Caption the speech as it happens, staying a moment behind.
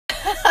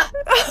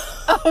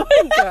Oh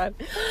my God.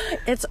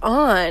 It's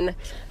on.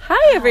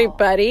 Hi,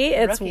 everybody.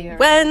 It's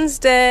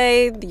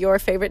Wednesday, your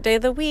favorite day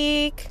of the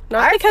week.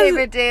 Our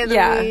favorite day of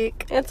the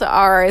week. It's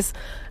ours.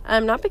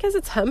 Not because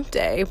it's hump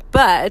day,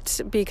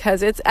 but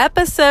because it's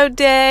episode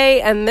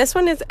day. And this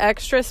one is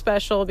extra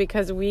special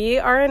because we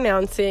are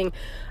announcing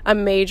a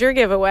major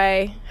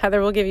giveaway.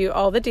 Heather will give you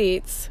all the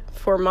deets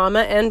for mama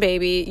and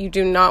baby. You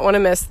do not want to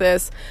miss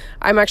this.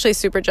 I'm actually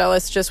super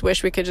jealous. Just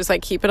wish we could just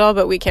keep it all,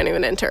 but we can't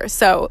even enter.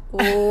 So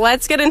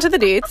let's get into the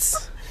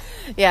deets.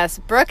 Yes,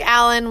 Brooke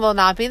Allen will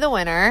not be the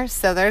winner,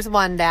 so there's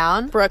one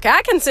down. Brooke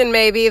Atkinson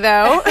maybe,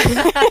 though.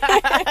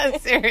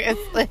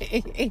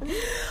 Seriously.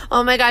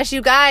 Oh my gosh,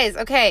 you guys.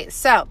 Okay,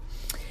 so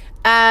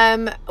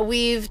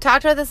we've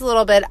talked about this a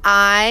little bit.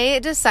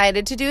 I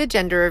decided to do a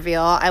gender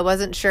reveal. I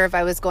wasn't sure if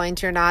I was going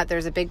to or not.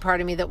 There's a big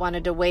part of me that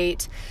wanted to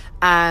wait.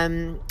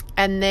 And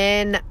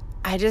then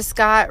I just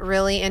got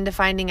really into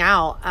finding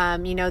out.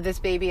 This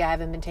baby, I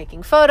haven't been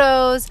taking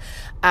photos.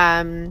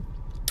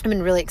 I've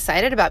been really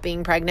excited about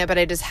being pregnant, but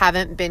I just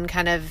haven't been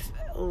kind of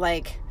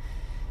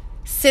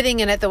sitting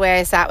in it the way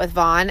I sat with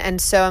Vaughn.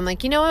 And so I'm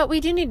like, you know what? We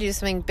do need to do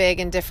something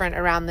big and different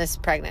around this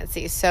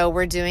pregnancy. So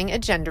we're doing a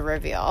gender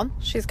reveal.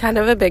 She's kind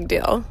of a big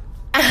deal.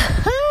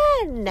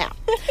 No.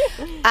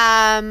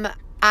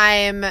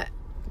 I'm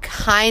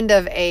kind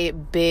of a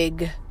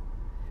big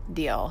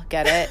deal.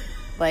 Get it?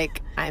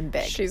 I'm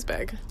big. She's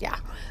big. Yeah.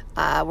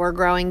 We're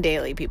growing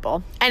daily,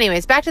 people.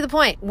 Anyways, back to the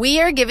point.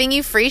 We are giving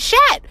you free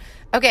shit.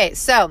 Okay,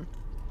 so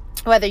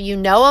whether you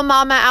know a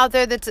mama out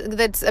there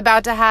that's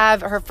about to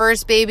have her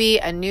first baby,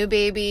 a new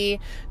baby,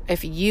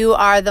 if you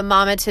are the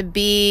mama to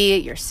be,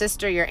 your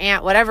sister, your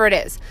aunt, whatever it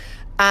is,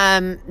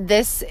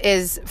 this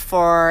is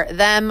for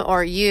them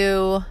or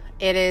you.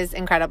 It is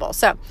incredible.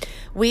 So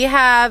we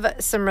have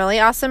some really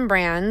awesome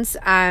brands.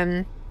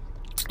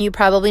 You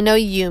probably know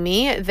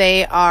Yumi.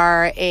 They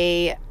are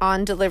a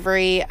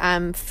on-delivery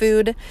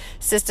food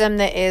system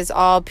that is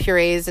all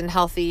purees and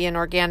healthy and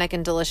organic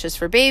and delicious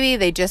for baby.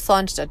 They just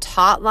launched a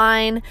tot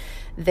line.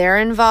 They're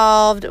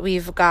involved.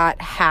 We've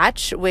got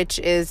Hatch, which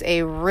is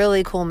a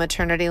really cool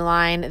maternity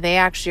line. They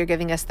actually are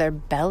giving us their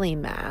belly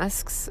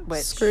masks.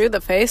 Screw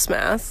the face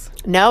mask.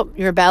 Nope,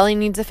 your belly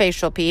needs a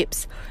facial,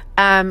 peeps.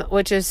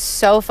 Which is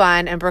so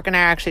fun. And Brooke and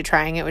I are actually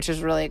trying it, which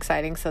is really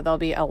exciting. So there'll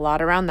be a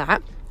lot around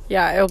that.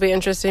 Yeah, it'll be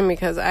interesting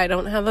because I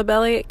don't have a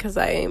belly because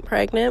I ain't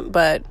pregnant,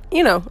 but,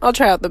 I'll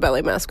try out the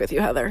belly mask with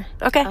you, Heather.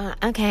 Okay?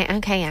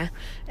 Okay, yeah.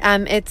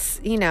 It's,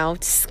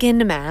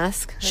 skin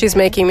mask. She's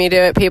making me do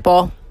it,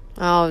 people.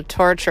 Oh,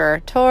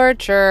 torture.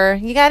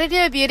 You got to do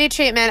a beauty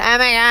treatment. Oh,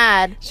 my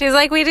God. She's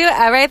like, we do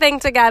everything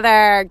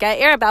together. Get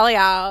your belly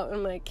out.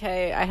 I'm like,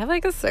 okay, I have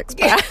a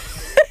six-pack.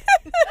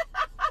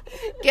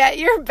 Get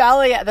your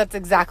belly out. That's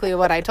exactly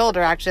what I told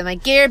her, actually.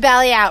 Get your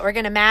belly out. We're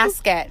going to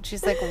mask it.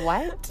 She's like,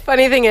 what?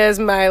 Funny thing is,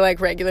 my,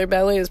 regular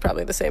belly is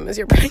probably the same as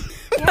your pregnant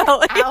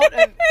belly.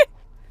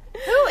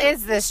 Who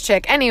is this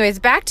chick? Anyways,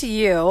 back to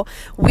you.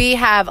 We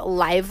have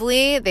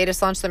Lively. They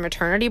just launched the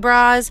maternity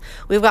bras.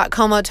 We've got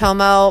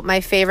Komotomo,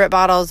 my favorite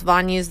bottles.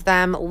 Vaughn used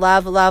them.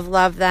 Love, love,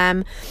 love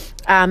them.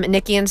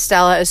 Nikki and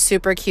Stella, a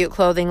super cute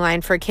clothing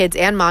line for kids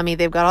and mommy.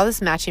 They've got all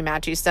this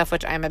matchy stuff,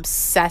 which I'm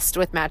obsessed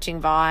with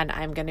matching Vaughn.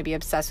 I'm going to be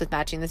obsessed with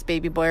matching this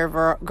baby boy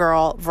or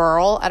girl.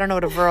 Virl. I don't know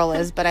what a virl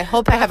is, but I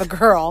hope I have a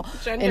girl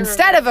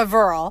instead of a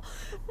virl.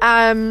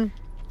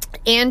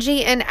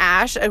 Angie and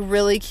Ash, a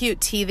really cute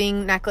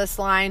teething necklace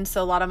line.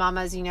 So a lot of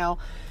mamas,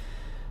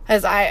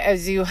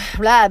 as you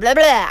blah blah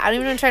blah. I don't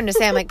even know what I'm trying to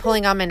say. I'm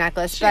pulling on my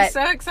necklace. She's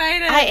so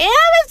excited. I am.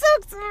 I'm so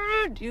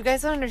excited. You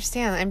guys don't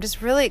understand. I'm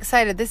just really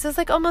excited. This is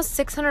almost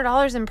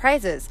 $600 in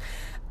prizes.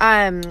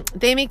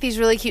 They make these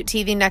really cute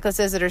teething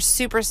necklaces that are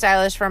super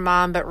stylish for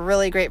mom, but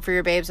really great for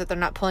your babes so they're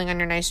not pulling on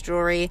your nice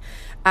jewelry.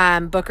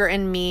 Booker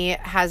and Me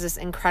has this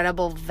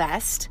incredible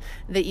vest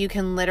that you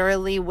can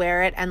literally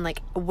wear it and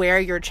wear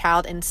your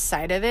child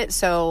inside of it.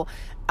 So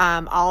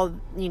all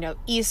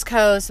East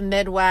Coast,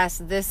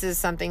 Midwest, this is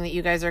something that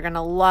you guys are going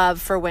to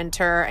love for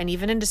winter and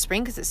even into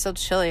spring because it's still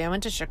chilly. I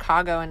went to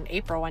Chicago in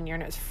April one year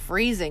and it was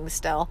freezing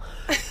still.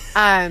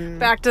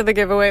 Back to the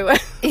giveaway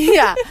list.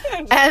 Yeah.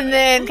 And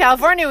then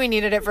California, we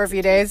needed it for a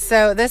few days.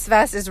 So this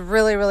vest is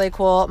really, really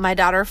cool. My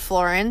daughter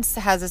Florence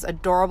has this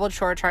adorable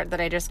chore chart that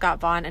I just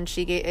got Vaughn, and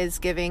she is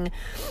giving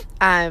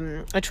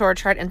a chore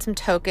chart and some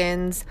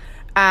tokens.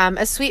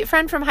 A sweet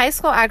friend from high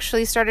school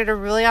actually started a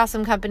really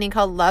awesome company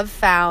called Love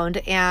Found,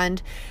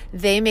 and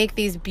they make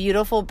these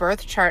beautiful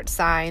birth chart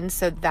signs.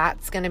 So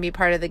that's going to be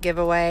part of the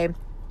giveaway.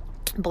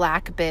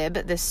 Black Bib,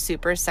 this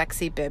super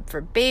sexy bib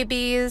for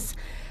babies.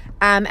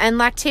 And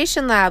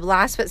Lactation Lab,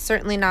 last but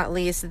certainly not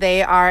least,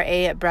 they are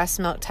a breast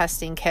milk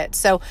testing kit.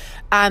 So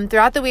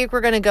throughout the week, we're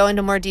going to go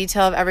into more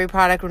detail of every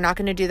product. We're not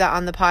going to do that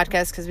on the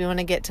podcast because we want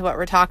to get to what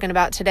we're talking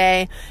about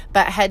today.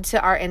 But head to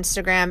our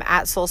Instagram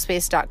at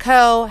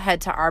soulspace.co,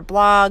 head to our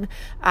blog.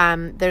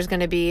 There's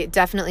going to be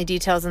definitely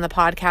details in the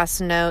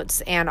podcast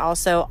notes. And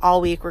also all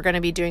week, we're going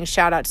to be doing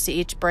shout outs to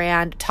each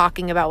brand,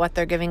 talking about what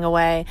they're giving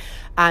away,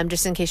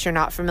 just in case you're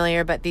not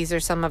familiar. But these are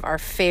some of our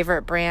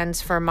favorite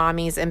brands for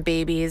mommies and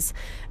babies.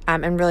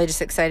 I'm really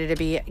just excited to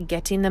be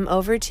getting them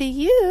over to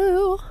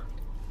you.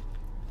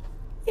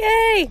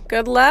 Yay.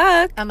 Good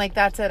luck. I'm like,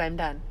 that's it. I'm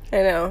done. I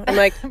know. I'm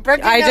like,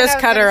 Brooke didn't I know just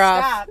that cut was her gonna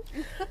off.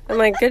 stop. I'm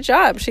like, good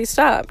job. She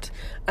stopped.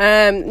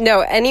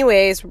 No,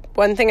 anyways,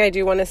 one thing I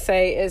do want to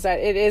say is that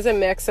it is a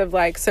mix of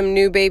like some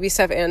new baby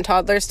stuff and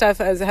toddler stuff.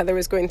 As Heather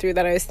was going through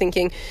that, I was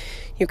thinking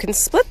you can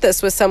split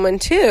this with someone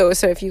too.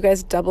 So if you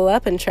guys double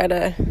up and try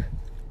to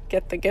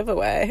get the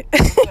giveaway.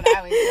 That's what I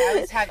always do. I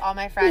always tag all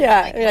my friends.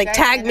 Yeah, I'm you're like, "You guys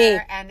tag me."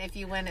 enter, and if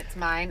you win, it's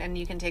mine, and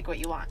you can take what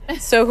you want.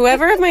 So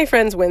whoever of my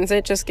friends wins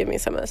it, just give me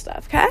some of the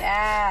stuff, okay?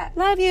 Yeah.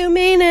 Love you,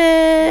 mean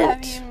it.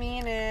 Love you,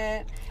 mean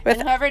it.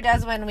 And whoever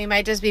does win, we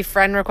might just be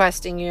friend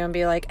requesting you and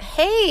be like,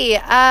 hey,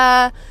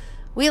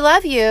 we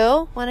love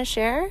you. Want to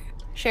share?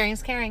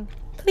 Sharing's caring.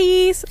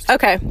 Please.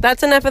 Okay,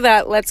 that's enough of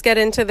that. Let's get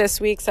into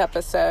this week's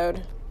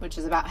episode. Which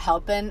is about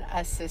helping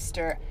a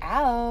sister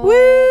out.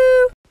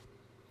 Woo!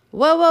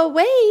 Whoa,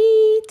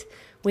 wait.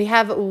 We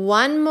have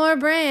one more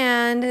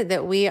brand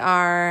that we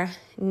are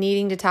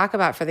needing to talk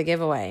about for the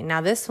giveaway.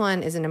 Now, this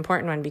one is an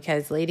important one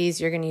because,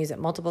 ladies, you're going to use it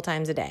multiple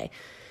times a day.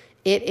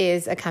 It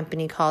is a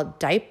company called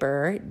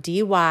Dyper,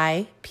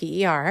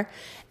 D-Y-P-E-R,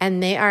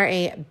 and they are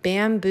a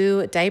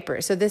bamboo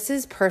diaper. So this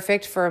is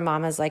perfect for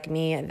mamas like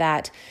me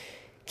that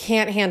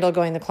can't handle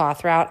going the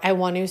cloth route. I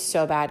want to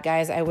so bad,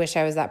 guys. I wish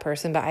I was that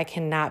person, but I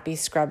cannot be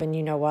scrubbing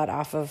you know what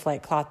off of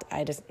like cloth.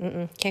 I just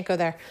can't go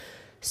there.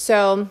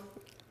 So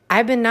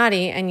I've been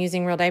naughty and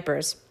using real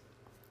diapers.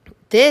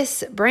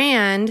 This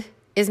brand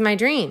is my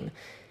dream.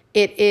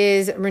 It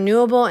is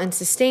renewable and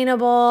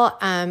sustainable.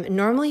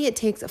 Normally it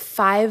takes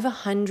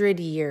 500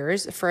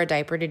 years for a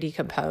diaper to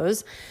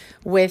decompose.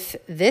 With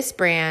this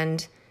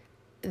brand,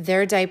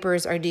 their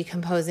diapers are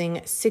decomposing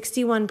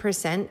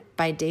 61%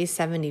 by day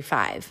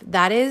 75.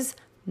 That is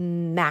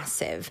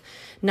massive.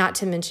 Not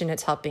to mention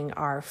it's helping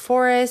our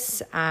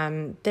forests.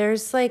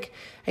 There's like,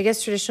 I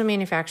guess traditional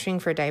manufacturing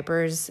for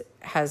diapers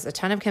has a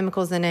ton of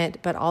chemicals in it,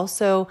 but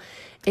also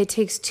it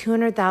takes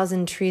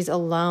 200,000 trees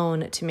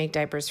alone to make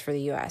diapers for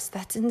the US.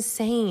 That's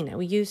insane.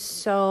 We use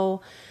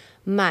so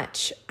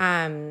much.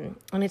 And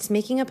it's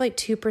making up like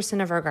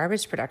 2% of our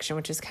garbage production,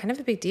 which is kind of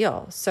a big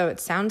deal. So it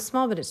sounds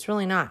small, but it's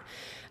really not.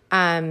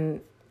 I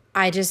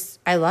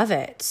love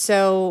it.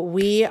 So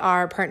we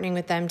are partnering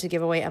with them to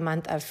give away a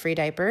month of free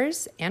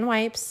diapers and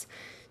wipes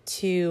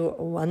to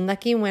one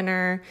lucky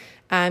winner.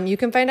 You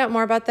can find out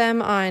more about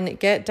them on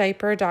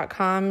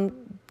getdyper.com,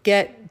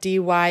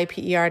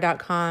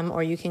 getdyper.com,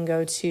 or you can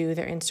go to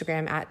their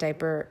Instagram at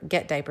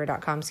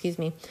getdyper.com,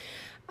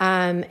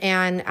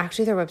 and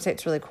actually their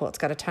website's really cool. It's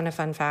got a ton of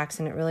fun facts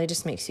and it really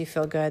just makes you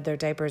feel good. Their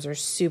diapers are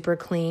super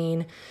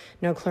clean,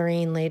 no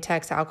chlorine,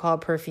 latex, alcohol,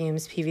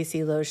 perfumes,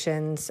 PVC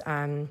lotions,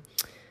 a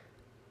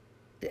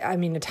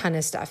ton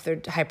of stuff. They're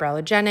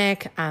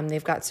hyperallergenic.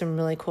 They've got some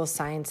really cool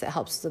science that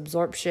helps with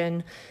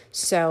absorption.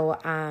 So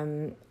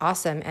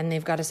awesome. And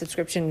they've got a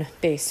subscription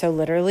base. So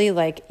literally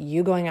like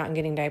you going out and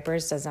getting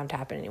diapers doesn't have to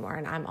happen anymore.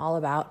 And I'm all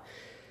about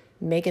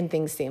making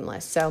things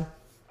seamless. So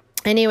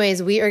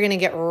anyways, we are going to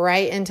get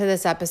right into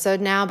this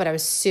episode now, but I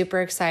was super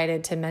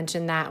excited to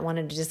mention that.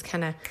 Wanted to just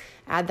kind of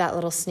add that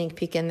little sneak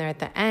peek in there at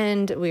the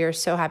end. We are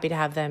so happy to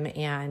have them,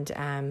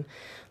 and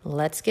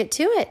let's get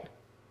to it.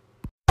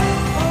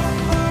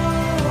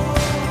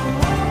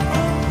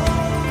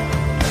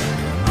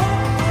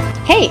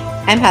 Hey,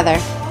 I'm Heather.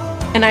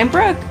 And I'm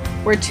Brooke.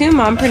 We're two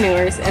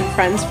mompreneurs and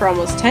friends for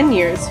almost 10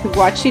 years who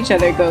watched each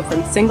other go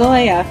from single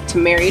AF to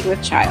married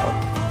with child.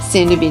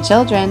 Soon to be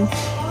children.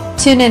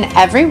 Tune in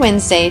every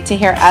Wednesday to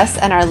hear us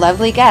and our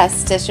lovely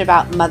guests dish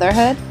about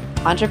motherhood,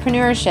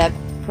 entrepreneurship,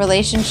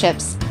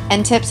 relationships,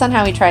 and tips on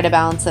how we try to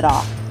balance it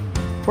all.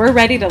 We're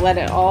ready to let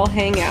it all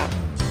hang out.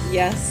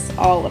 Yes,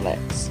 all of it.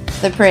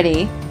 The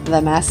pretty,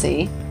 the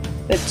messy,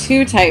 the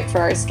too tight for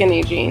our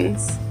skinny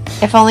jeans.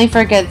 If only for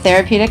a good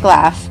therapeutic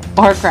laugh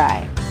or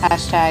cry.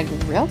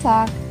 #real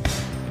talk.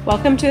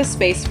 Welcome to A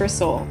Space for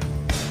Soul.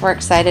 We're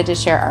excited to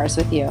share ours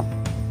with you.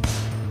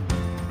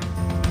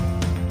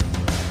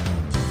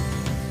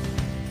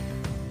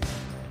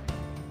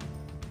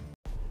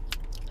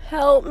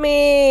 Help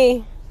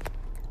me.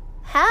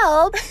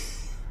 Help.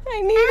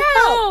 I need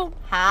help.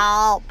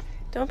 Help.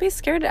 Don't be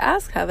scared to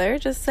ask, Heather.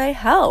 Just say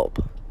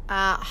help.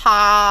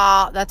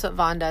 Ha. That's what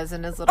Vaughn does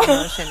in his little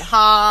motion.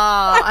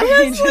 Ha.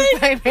 He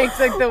just makes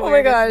like the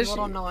weirdest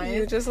little noise.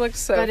 You just look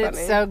so funny. But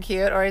it's so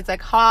cute. Or he's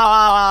like,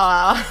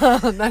 ha.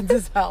 That's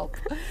his help.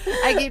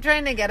 I keep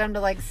trying to get him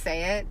to like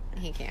say it.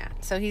 He can't.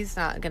 So he's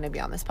not going to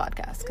be on this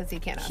podcast because he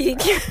can't ask He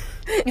can't.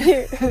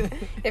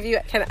 If you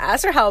can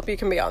ask for help, you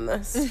can be on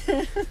this.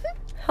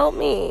 Help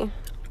me.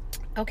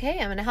 Okay,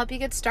 I'm going to help you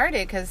get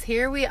started because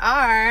here we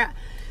are,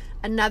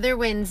 another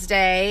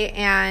Wednesday,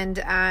 and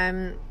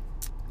I'm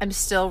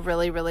still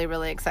really, really,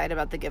 really excited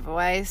about the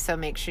giveaway. So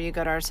make sure you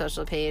go to our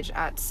social page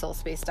at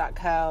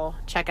soulspace.co.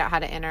 Check out how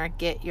to enter.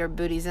 Get your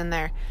booties in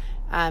there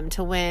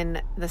to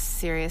win the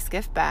serious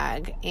gift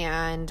bag.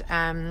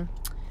 And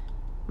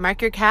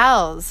mark your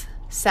cows.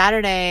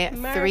 Saturday,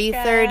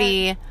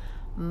 3:30.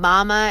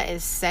 Mama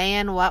is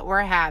saying what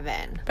we're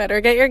having. Better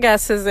get your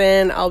guesses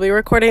in. I'll be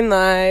recording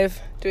live.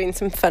 doing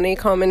some funny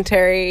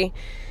commentary,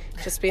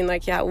 just being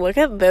like, yeah, look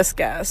at this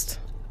guest.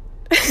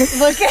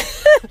 Look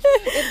at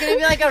it's gonna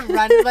be like a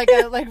run, like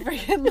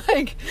freaking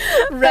like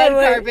red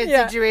carpet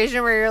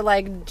situation where you're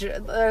like,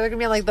 they're gonna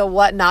be like the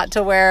what not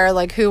to wear,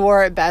 like who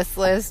wore it best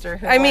list, or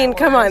who I mean,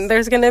 come worst. on,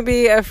 there's gonna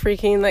be a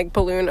freaking like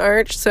balloon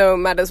arch, so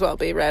might as well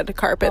be red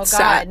carpet Oh God,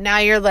 sat. now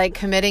you're like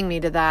committing me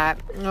to that.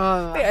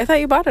 Oh, Wait, I thought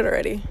you bought it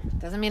already.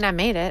 doesn't mean I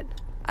made it.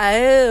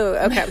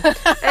 Oh, okay.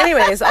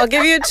 Anyways, I'll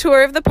give you a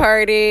tour of the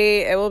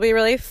party. It will be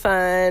really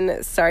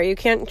fun. Sorry you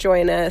can't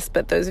join us,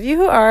 but those of you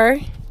who are,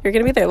 you're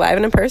going to be there live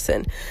and in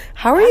person.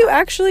 How are you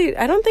actually,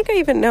 I don't think I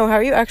even know, how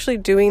are you actually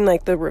doing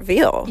like the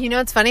reveal? You know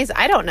what's funny is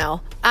I don't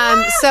know.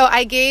 So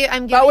I'm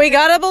giving. But we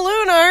got a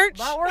balloon arch.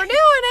 But we're doing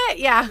it.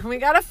 Yeah, we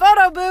got a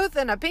photo booth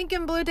and a pink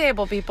and blue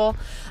table, people.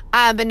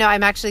 But no,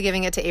 I'm actually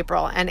giving it to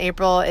April, and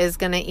April is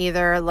gonna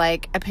either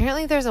like.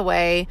 Apparently, there's a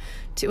way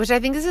to, which I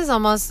think this is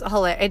almost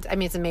hilarious. I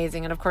mean, it's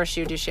amazing, and of course, she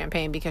would do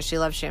champagne because she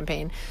loves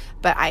champagne.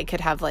 But I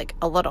could have like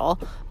a little.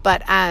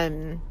 But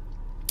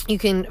you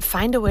can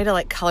find a way to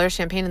like color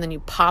champagne, and then you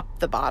pop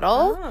the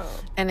bottle,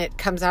 and it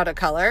comes out a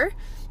color.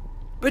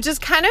 Which is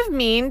kind of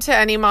mean to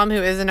any mom who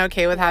isn't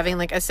okay with having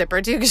like a sip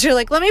or two, because you're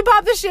like, let me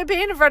pop the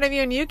champagne in front of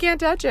you and you can't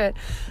touch it.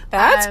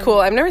 That's cool.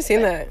 I've never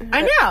seen that.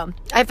 I know.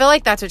 I feel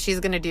like that's what she's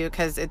going to do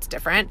because it's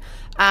different.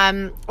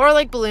 Or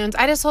like balloons.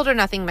 I just told her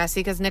nothing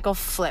messy because Nick will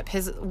flip.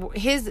 His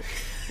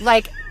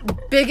like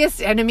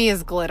biggest enemy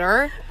is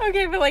glitter.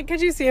 Okay, but like, could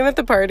you see him at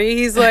the party?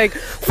 He's like,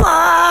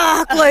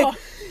 fuck, like,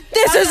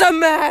 this is a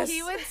mess.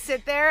 He would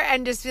sit there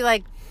and just be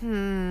like,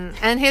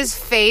 and his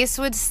face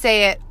would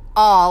say it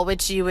all,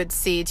 which you would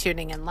see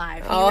tuning in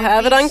live. I'll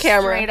have it on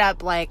camera. Straight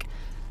up like,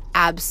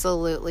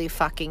 absolutely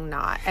fucking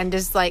not. And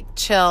just like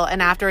chill.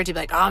 And afterwards you'd be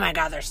like, oh my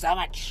God, there's so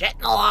much shit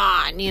in the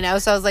lawn, you know?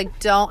 So I was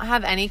like, don't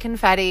have any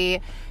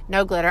confetti,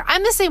 no glitter.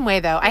 I'm the same way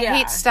though. I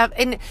hate stuff.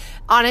 And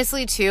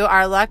honestly too,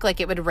 our luck,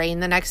 like it would rain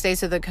the next day,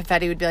 so the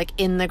confetti would be like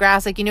in the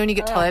grass. Like, you know when you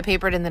get toilet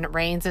papered and then it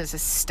rains and it's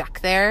just stuck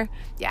there?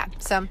 Yeah.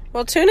 So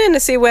well, tune in to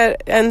see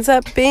what ends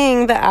up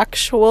being the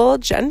actual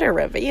gender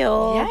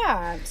reveal.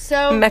 yeah.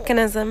 So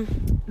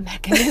Mechanism.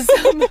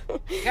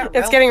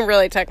 It's Getting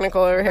really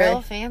technical over here.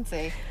 real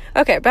fancy.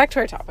 Okay, back to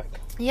our topic.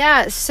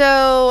 Yeah,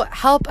 so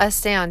help us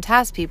stay on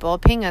task, people.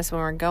 Ping us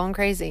when we're going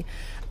crazy.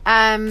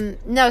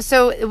 No,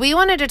 so we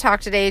wanted to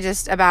talk today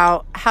just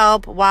about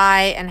help,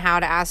 why, and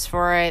how to ask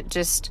for it.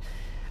 Just,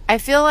 I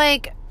feel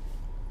like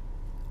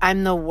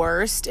I'm the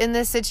worst in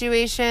this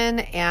situation,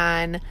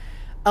 and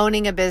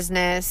owning a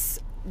business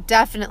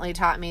definitely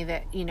taught me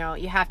that, you know,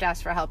 you have to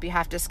ask for help, you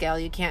have to scale,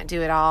 you can't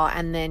do it all.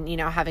 And then, you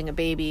know, having a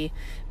baby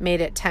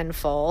made it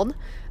tenfold.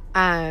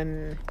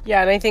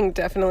 Yeah, and I think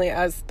definitely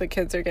as the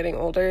kids are getting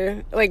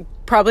older, like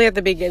probably at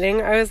the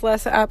beginning I was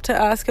less apt to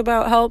ask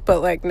about help,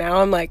 but like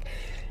now I'm like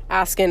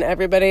asking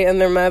everybody and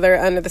their mother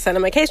under the sun.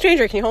 I'm like, hey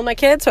stranger, can you hold my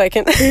kid so I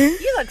can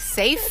You look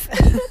safe.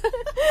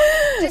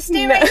 Just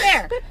stay right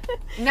there.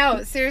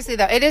 No, seriously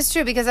though, it is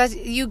true, because as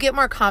you get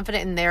more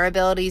confident in their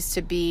abilities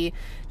to be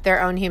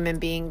their own human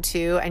being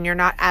too, and you're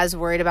not as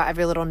worried about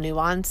every little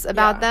nuance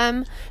about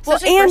them. Well,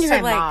 Especially and first-time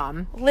you're like,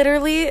 mom.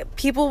 literally,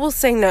 people will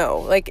say no.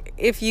 Like,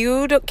 if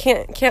you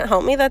can't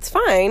help me, that's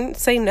fine.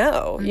 Say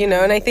no, you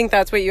know. And I think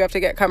that's what you have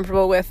to get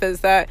comfortable with, is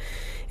that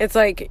it's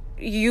like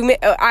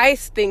I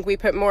think we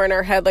put more in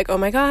our head, like, oh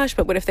my gosh,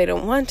 but what if they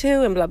don't want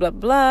to, and blah blah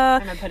blah.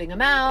 Am I putting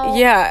them out?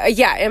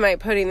 Yeah. Am I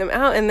putting them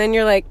out? And then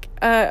you're like,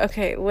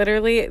 okay,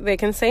 literally, they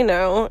can say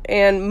no.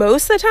 And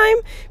most of the time,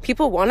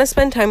 people want to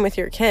spend time with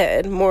your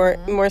kid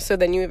more so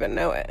than you even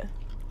know it.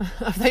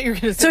 I thought you were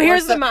going to say. So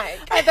here's the mic.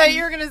 I thought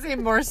you were going to say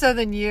more so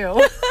than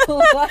you.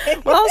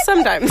 Well,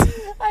 sometimes.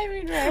 I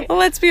mean, right. Well,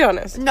 let's be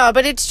honest. No,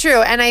 but it's true.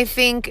 And I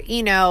think,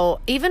 you know,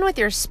 even with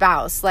your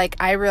spouse, like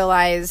I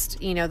realized,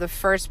 you know, the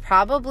first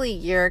probably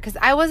year, because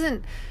I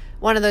wasn't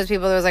one of those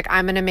people that was like,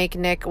 I'm going to make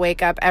Nick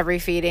wake up every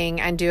feeding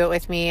and do it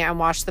with me and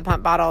wash the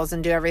pump bottles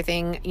and do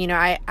everything. You know,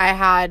 I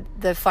had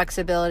the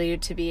flexibility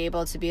to be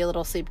able to be a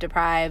little sleep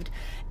deprived.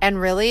 And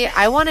really,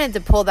 I wanted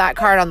to pull that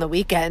card on the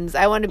weekends.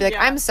 I wanted to be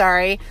like, I'm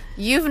sorry,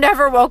 you've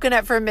never woken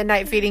up for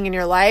midnight feeding in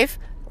your life.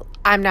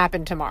 I'm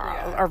napping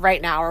tomorrow or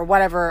right now or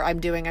whatever I'm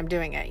doing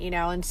it, you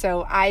know? And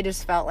so I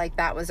just felt like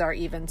that was our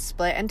even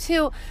split. And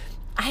two,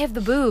 I have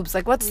the boobs.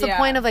 Like, what's the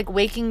point of like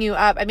waking you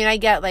up? I mean, I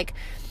get like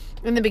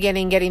in the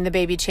beginning getting the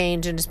baby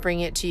changed and just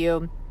bringing it to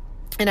you.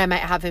 And I might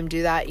have him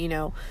do that, you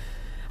know.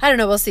 I don't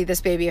know. We'll see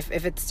this baby if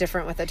it's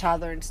different with a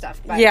toddler and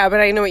stuff. But. Yeah, but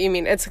I know what you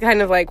mean. It's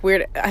kind of like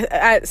weird.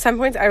 At some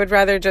points, I would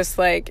rather just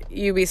like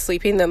you be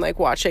sleeping than like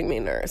watching me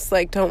nurse.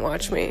 Like, don't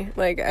watch me.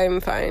 Like,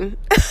 I'm fine.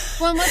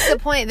 Well, and what's the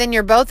point? Then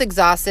you're both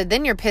exhausted.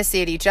 Then you're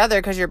pissy at each other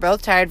because you're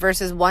both tired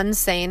versus one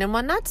sane and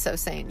one not so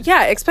sane.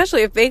 Yeah,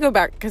 especially if they go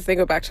back, because they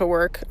go back to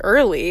work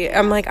early.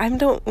 I'm like, I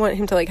don't want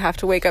him to like have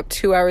to wake up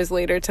 2 hours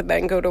later to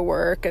then go to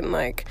work. And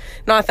like,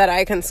 not that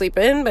I can sleep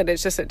in, but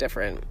it's just a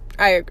different.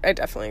 I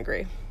definitely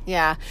agree.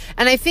 Yeah.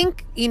 And I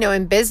think, you know,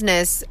 in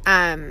business,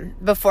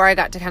 before I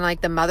got to kind of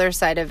like the mother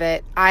side of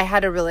it, I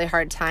had a really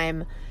hard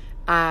time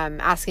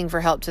asking for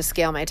help to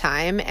scale my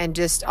time, and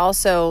just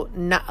also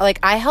not like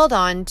I held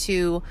on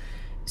to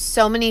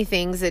so many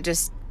things that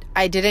just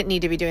I didn't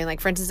need to be doing.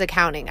 Like, for instance,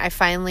 accounting. I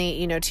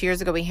finally, 2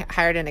 years ago, we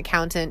hired an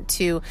accountant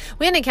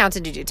we had an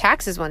accountant to do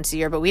taxes once a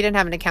year, but we didn't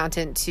have an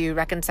accountant to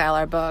reconcile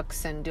our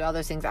books and do all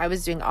those things. I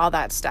was doing all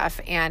that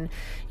stuff. And,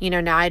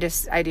 now I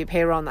do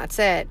payroll and that's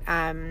it.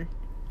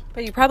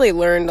 But you probably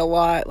learned a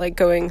lot, like,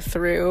 going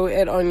through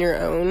it on your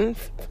own,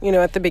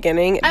 at the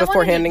beginning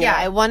before handing it out.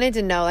 I wanted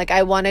to know. Like,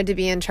 I wanted to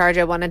be in charge.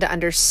 I wanted to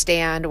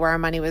understand where our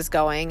money was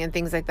going and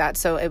things like that.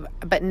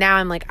 But now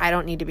I'm like, I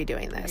don't need to be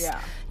doing this.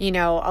 Yeah.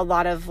 A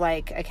lot of,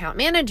 like, account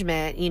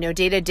management,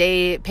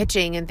 day-to-day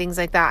pitching and things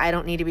like that. I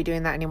don't need to be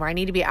doing that anymore. I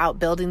need to be out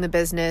building the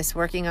business,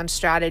 working on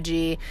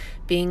strategy,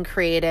 being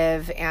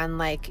creative, and,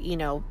 like,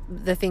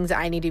 the things that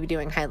I need to be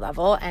doing high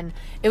level. And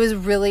it was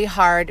really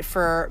hard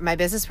for my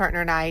business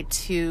partner and I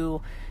to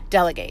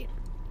delegate.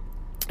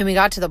 And we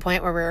got to the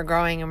point where we were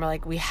growing and we're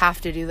like, we have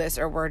to do this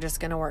or we're just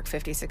going to work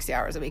 50, 60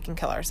 hours a week and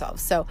kill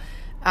ourselves. So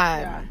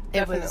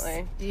it was,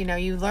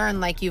 you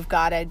learn, like, you've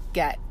got to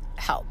get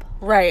help.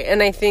 Right.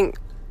 And I think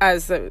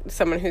as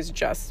someone who's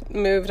just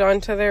moved on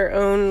to their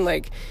own,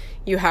 like,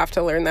 you have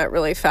to learn that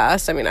really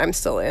fast. I mean, I'm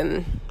still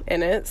in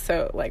it,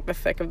 so, like, the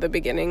thick of the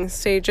beginning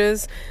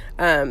stages.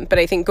 But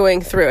I think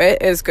going through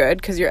it is good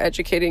because you're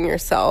educating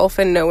yourself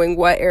and knowing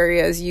what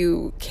areas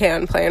you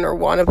can plan or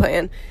want to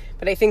plan.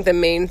 But I think the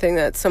main thing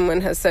that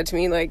someone has said to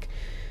me, like,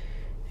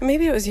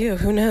 maybe it was you,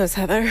 who knows,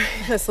 Heather,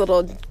 this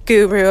little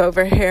guru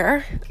over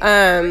here.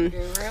 Guru?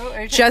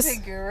 Or did you say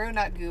guru,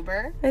 not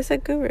goober? I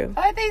said guru.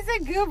 Oh, I thought you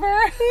said goober.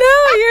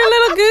 No, you're a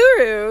little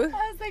guru.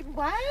 I was like,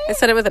 what? I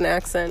said it with an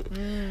accent.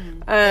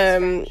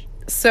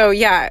 So,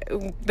 yeah,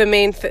 the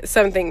main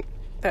something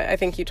that I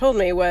think you told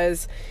me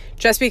was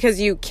just because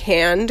you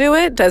can do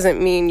it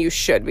doesn't mean you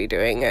should be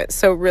doing it.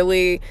 So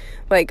really,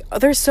 like,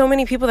 there's so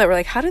many people that were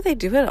like, how do they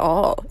do it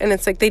all? And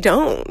it's like, they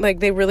don't. Like,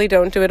 they really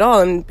don't do it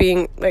all. And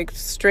being, like,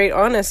 straight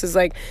honest is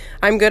like,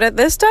 I'm good at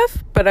this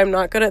stuff, but I'm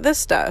not good at this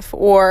stuff.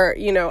 Or,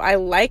 I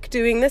like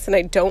doing this and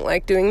I don't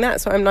like doing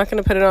that, so I'm not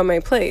going to put it on my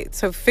plate.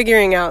 So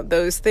figuring out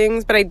those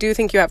things. But I do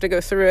think you have to go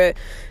through it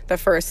the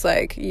first,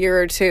 like,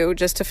 year or two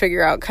just to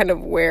figure out kind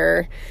of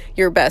where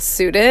you're best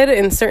suited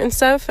in certain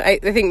stuff. I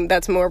think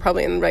that's more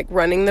probably in, like,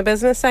 running the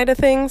business side of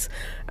things.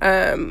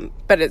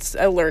 But it's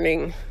a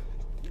learning,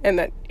 and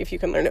that if you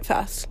can learn it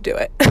fast, do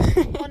it.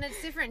 Well, and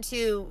it's different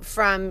too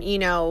from,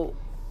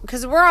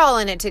 because we're all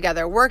in it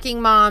together.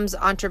 Working moms,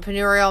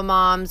 entrepreneurial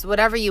moms,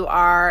 whatever you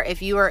are,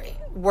 if you are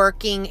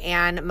working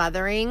and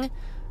mothering,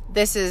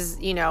 this is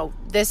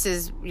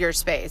your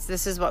space.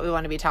 This is what we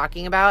want to be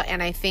talking about.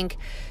 And I think,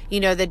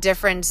 the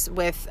difference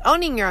with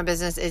owning your own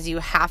business is you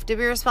have to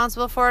be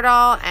responsible for it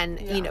all.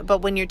 And,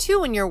 but when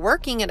you're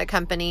working at a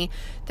company,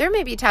 there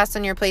may be tasks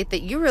on your plate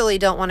that you really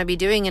don't want to be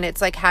doing. And it's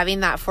like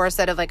having that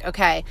foresight of, like,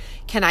 okay,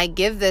 can I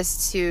give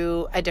this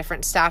to a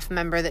different staff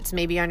member that's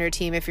maybe on your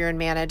team if you're in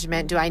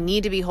management? Do I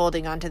need to be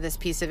holding on to this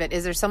piece of it?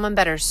 Is there someone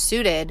better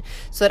suited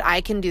so that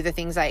I can do the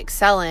things I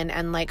excel in?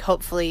 And, like,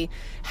 hopefully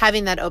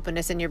having that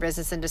openness in your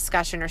business and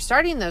discussion or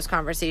starting those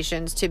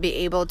conversations to be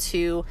able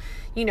to,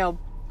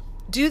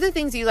 do the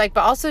things you like,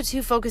 but also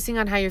too focusing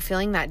on how you're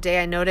feeling that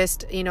day. I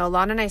noticed,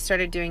 Alana and I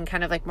started doing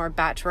kind of like more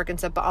batch work and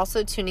stuff, but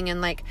also tuning in,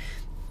 like,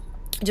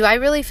 do I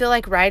really feel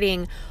like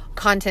writing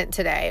content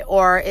today?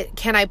 Or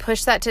can I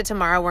push that to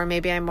tomorrow where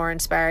maybe I'm more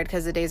inspired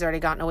because the day's already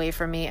gotten away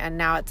from me and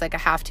now it's like a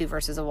have to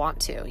versus a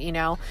want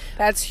to,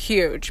 That's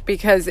huge,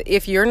 because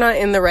if you're not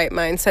in the right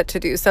mindset to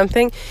do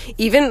something,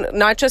 even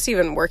not just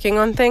even working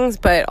on things,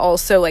 but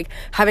also, like,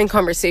 having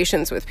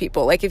conversations with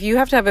people. Like, if you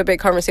have to have a big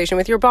conversation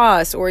with your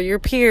boss or your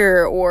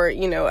peer or,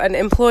 an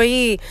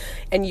employee,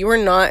 and you are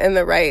not in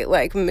the right,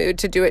 like, mood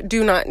to do it,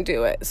 do not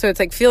do it. So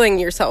it's like feeling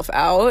yourself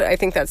out. I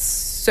think that's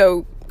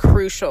so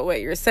crucial.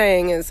 What you're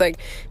saying is, like,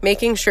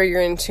 making sure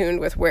you're in tune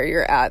with where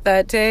you're at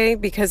that day,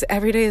 because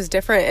every day is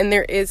different. And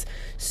there is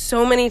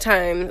so many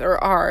times,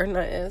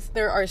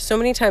 there are so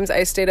many times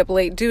I stayed up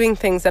late doing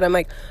things that I'm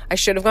like, I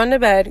should have gone to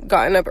bed,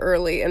 gotten up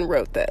early, and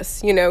wrote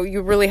this.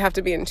 You really have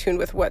to be in tune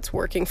with what's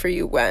working for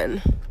you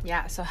when.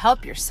 Yeah, so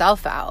help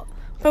yourself out.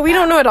 But we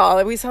don't know it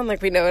all. We sound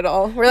like we know it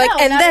all. We're like,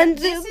 then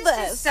do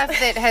this. Is stuff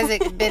that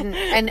has been,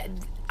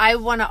 and I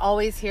want to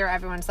always hear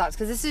everyone's thoughts,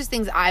 because this is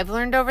things I've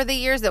learned over the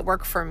years that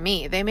work for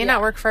me. They may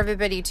not work for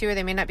everybody too, or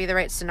they may not be the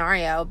right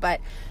scenario,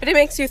 but it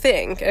makes you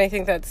think. And I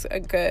think that's a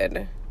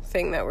good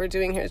thing that we're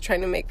doing here, is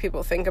trying to make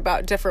people think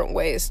about different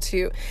ways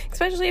to,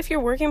 especially if you're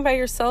working by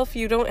yourself,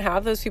 you don't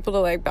have those people to,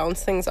 like,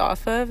 bounce things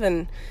off of.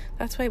 And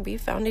that's why we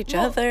found each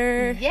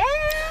other. Yeah.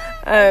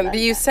 But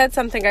you said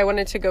something I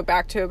wanted to go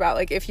back to about,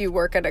 like, if you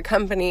work at a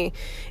company,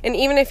 and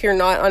even if you're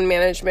not on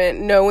management,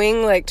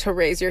 knowing, like, to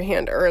raise your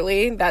hand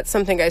early. That's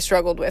something I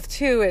struggled with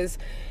too, is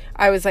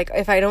I was like,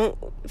 if I don't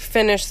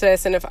finish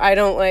this and if I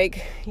don't,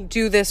 like,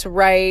 do this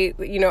right,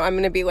 I'm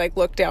going to be, like,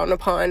 looked down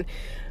upon.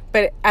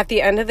 But at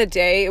the end of the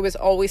day, it was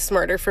always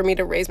smarter for me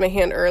to raise my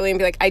hand early and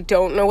be like, I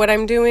don't know what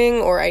I'm doing,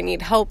 or I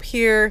need help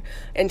here,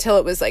 until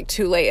it was, like,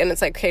 too late. And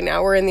it's like, okay,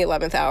 now we're in the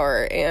 11th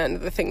hour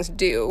and the thing's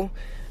due.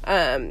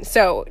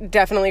 So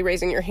definitely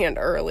raising your hand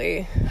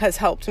early has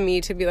helped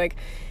me to be like,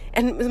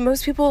 And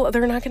most people,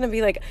 they're not going to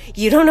be like,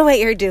 you don't know what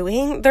you're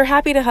doing. They're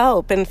happy to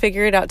help and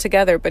figure it out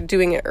together, but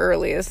doing it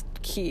early is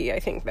key, I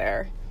think,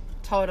 there.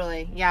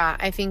 Totally. Yeah,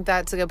 I think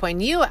that's a good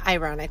point. You,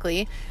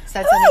 ironically,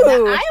 said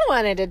something that I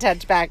wanted to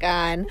touch back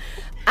on.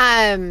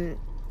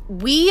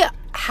 We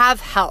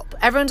have help.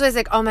 Everyone's always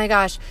like, oh my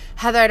gosh,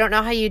 Heather, I don't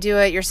know how you do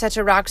it. You're such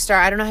a rock star.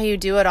 I don't know how you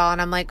do it all.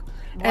 And I'm like,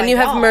 well, and you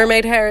have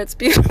mermaid hair. It's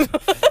beautiful.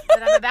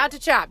 That I'm about to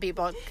chop,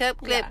 people. Clip.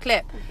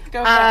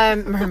 Go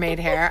ahead. Mermaid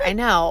hair. I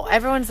know.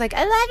 Everyone's like,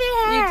 I love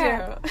your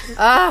hair. You do.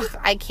 Ugh,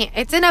 I can't.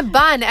 It's in a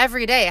bun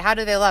every day. How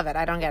do they love it?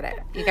 I don't get it.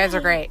 You guys are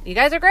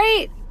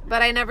great.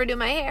 But I never do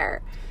my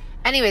hair.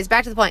 Anyways,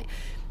 back to the point.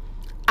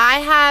 I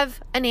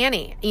have a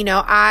nanny. You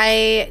know,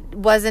 I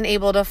wasn't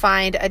able to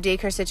find a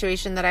daycare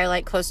situation that I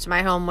like close to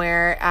my home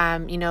where,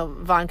 you know,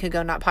 Vaughn could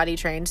go not potty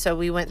trained. So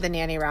we went the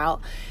nanny route.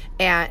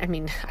 And I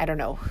mean, I don't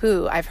know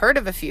who. I've heard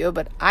of a few,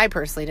 but I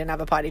personally didn't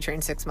have a potty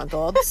trained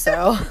 6-month-old.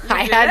 So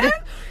I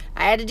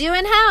had to do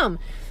in home,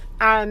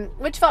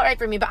 which felt right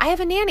for me. But I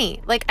have a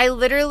nanny. Like, I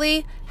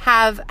literally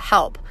have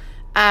help.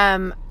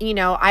 You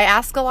know, I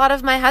ask a lot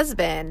of my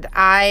husband.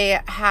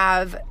 I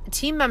have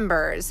team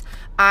members.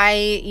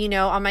 You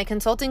know, on my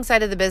consulting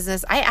side of the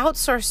business, I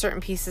outsource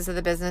certain pieces of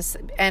the business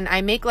and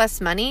I make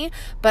less money,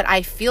 but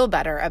I feel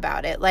better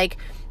about it. Like,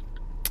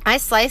 I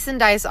slice and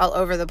dice all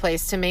over the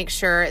place to make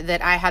sure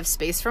that I have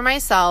space for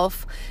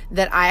myself,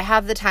 that I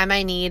have the time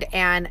I need,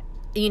 and,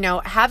 you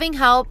know, having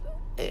help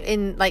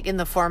in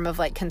the form of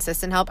like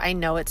consistent help. I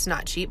know it's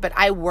not cheap, but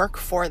I work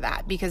for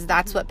that because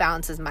that's what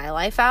balances my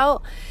life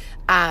out.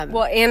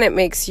 Well, and it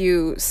makes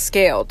you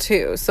scale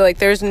too. So like,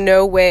 there's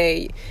no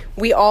way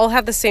we all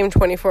have the same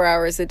 24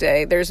 hours a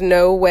day. There's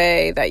no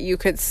way that you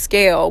could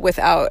scale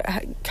without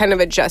kind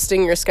of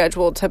adjusting your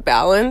schedule to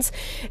balance.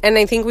 And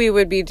I think we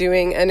would be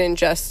doing an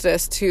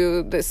injustice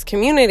to this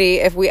community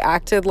if we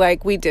acted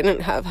like we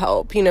didn't have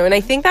help, you know? And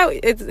I think that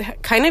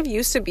it kind of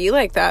used to be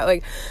like that.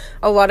 Like,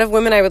 a lot of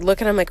women I would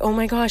look at, I'm like, oh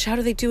my gosh, how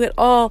do they do it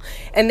all?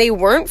 And they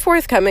weren't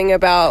forthcoming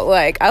about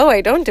like, oh,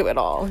 I don't do it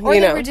all. Or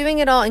they were doing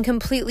it all and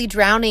completely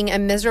drowning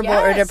and miserable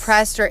or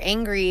depressed or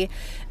angry.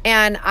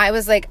 And I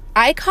was like,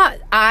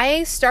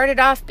 I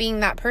started off being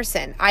that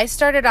person. I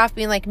started off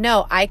being like,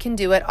 no, I can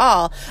do it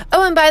all.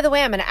 Oh, and by the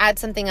way, I'm going to add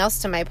something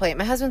else to my plate.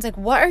 My husband's like,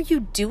 what are you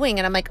doing?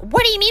 And I'm like,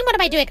 what do you mean? What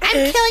am I doing?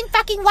 I'm killing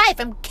fucking life.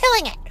 I'm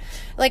killing it.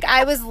 Like,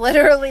 I was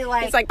literally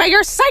like... He's like, but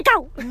you're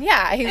psycho!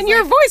 Yeah. And like,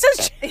 your voice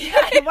is... Yeah,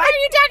 why are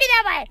you talking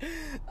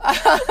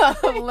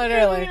that way?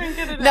 Literally.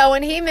 No,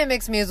 when he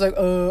mimics me, he's like, I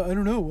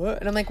don't know what.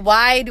 And I'm like,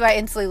 why do I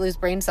instantly lose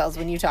brain cells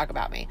when you talk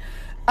about me?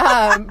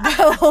 But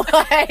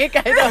like,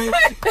 I don't...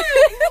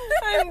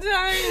 I'm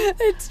dying.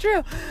 It's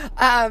true.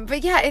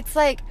 But yeah, it's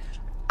like,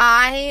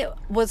 I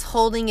was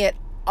holding it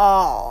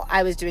all.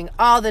 I was doing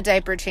all the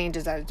diaper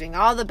changes. I was doing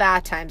all the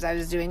bath times. I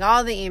was doing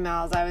all the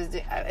emails.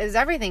 It was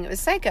everything. It was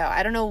psycho.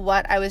 I don't know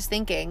what I was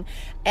thinking.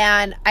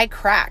 And I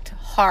cracked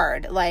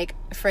hard, like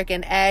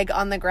freaking egg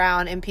on the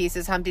ground in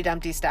pieces, Humpty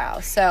Dumpty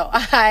style. So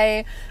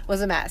I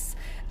was a mess.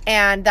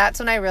 And that's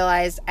when I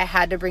realized I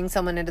had to bring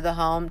someone into the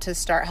home to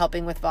start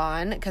helping with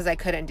Vaughn because I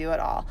couldn't do it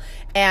all.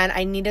 And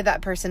I needed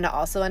that person to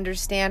also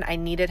understand I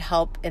needed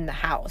help in the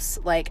house.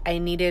 Like, I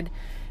needed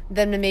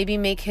them to maybe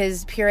make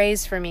his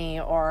purees for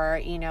me, or,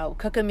 you know,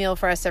 cook a meal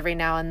for us every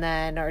now and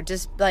then, or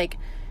just like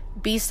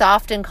be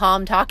soft and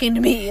calm talking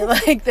to me.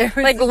 Like, there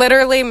was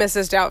literally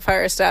Mrs.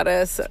 Doubtfire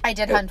status. I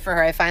did hunt for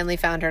her. I finally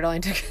found her. It only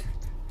took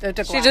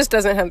she just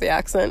doesn't have the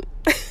accent.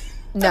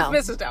 No.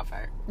 Mrs.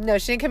 Doubtfire. No,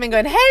 she didn't come in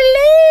going,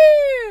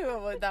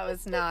 hello. That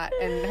was not.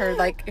 And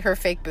her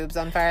fake boobs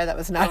on fire. That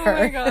was not her. Oh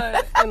my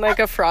God. And like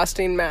a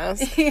frosting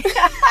mask. Yeah.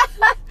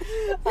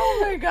 Oh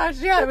my gosh.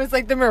 Yeah. It was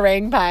like the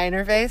meringue pie in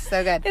her face.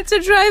 So good. It's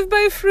a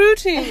drive-by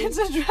fruiting. It's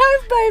a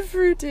drive-by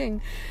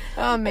fruiting.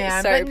 Oh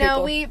man. Sorry, but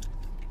no,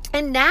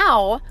 and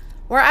now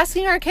we're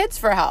asking our kids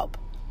for help.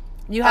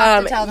 You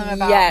have to tell them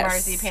about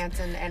Marzipan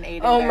and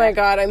Aiden. Oh my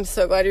God, I'm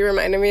so glad you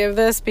reminded me of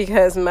this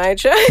because my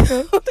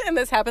child, and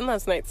this happened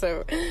last night,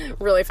 so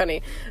really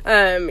funny.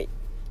 I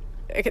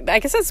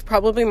guess it's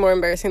probably more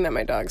embarrassing that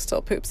my dog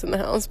still poops in the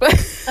house,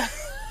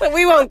 but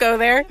we won't go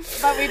there.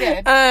 But we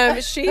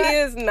did. She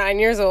is 9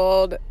 years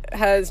old,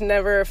 has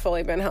never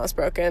fully been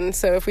housebroken,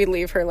 so if we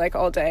leave her like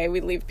all day,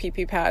 we leave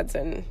pee-pee pads,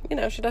 and, you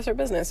know, she does her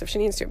business if she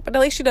needs to, but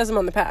at least she does them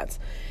on the pads.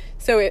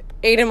 So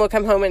Aiden will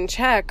come home and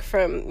check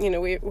from, you know,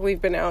 we've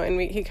been out,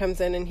 and he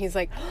comes in and he's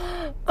like,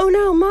 oh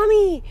no,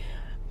 mommy,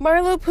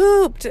 Marlo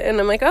pooped. And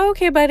I'm like, oh,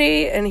 okay,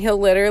 buddy. And he'll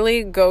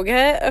literally go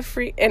get a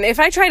free, and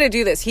if I try to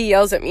do this, he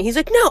yells at me. He's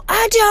like, no,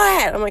 I do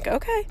it. I'm like,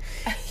 okay.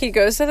 He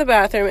goes to the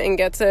bathroom and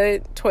gets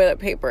a toilet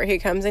paper. He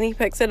comes in, he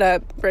picks it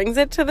up, brings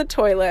it to the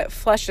toilet,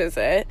 flushes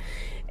it.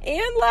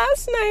 And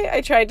last night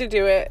I tried to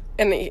do it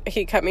and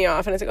he cut me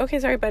off and I was like, okay,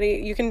 sorry,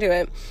 buddy, you can do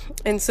it.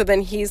 And so then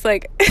he's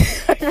like,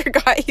 I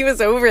forgot he was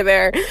over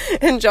there,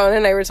 and John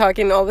and I were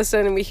talking, and all of a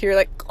sudden we hear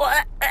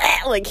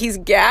like he's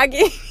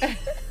gagging.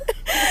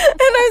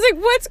 I was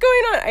like, what's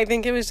going on? I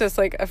think it was just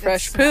like a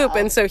fresh poop.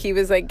 And so he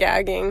was like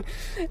gagging,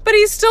 but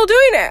he's still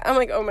doing it. I'm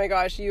like, oh my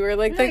gosh, you are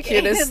like the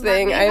cutest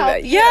thing I've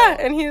ever. Yeah.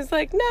 And he was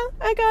like, no,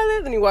 I got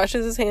it. And he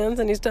washes his hands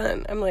and he's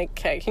done. I'm like,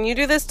 okay, can you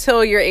do this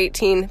till you're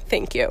 18?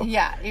 Thank you.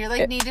 Yeah. You're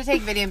like, need to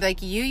take video and be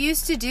like, you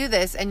used to do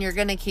this and you're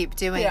going to keep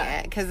doing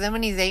it. Because then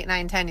when he's 8,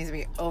 9, 10, he's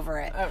going to be over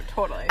it. Oh,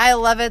 totally. I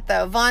love it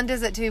though. Vaughn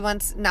does it too.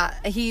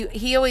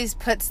 He always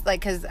puts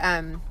like, cause,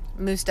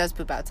 Moose does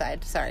poop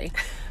outside. Sorry.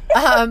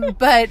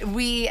 But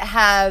we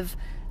have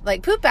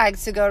like poop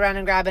bags to go around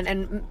and grab,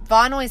 and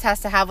Vaughn always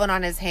has to have one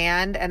on his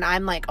hand, and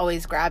I'm like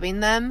always grabbing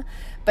them,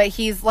 but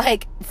he's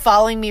like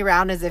following me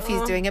around as if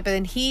he's doing it, but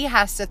then he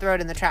has to throw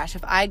it in the trash.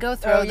 If I go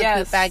throw the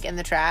poop bag in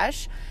the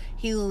trash,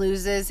 he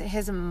loses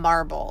his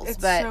marbles.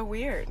 It's so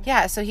weird.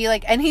 Yeah, so he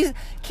like, and he's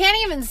can't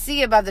even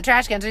see above the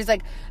trash can, so he's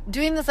like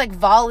doing this like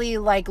volley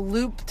like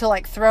loop to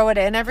like throw it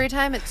in every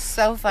time. It's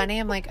so funny.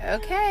 I'm like,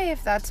 okay,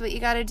 if that's what you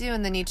got to do.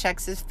 And then he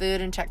checks his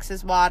food and checks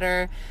his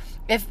water.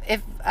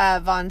 If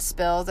Vaughn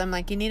spills, I'm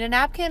like, you need a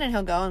napkin, and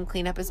he'll go and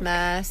clean up his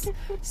mess.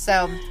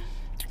 So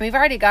we've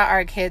already got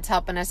our kids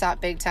helping us out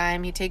big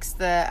time. He takes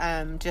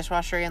the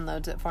dishwasher and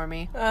loads it for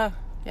me.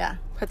 Yeah.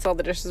 Puts all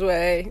the dishes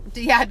away.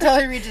 Yeah, until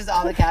he reaches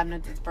all the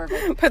cabinets. It's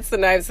perfect. Puts the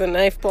knives in the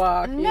knife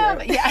block. No,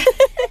 but yeah.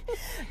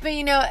 But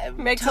you know.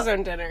 Makes his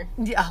own dinner.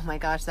 Oh my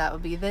gosh, that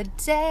would be the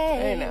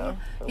day. I know.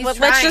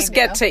 Let's just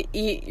get to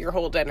eat your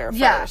whole dinner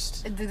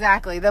first. Yeah,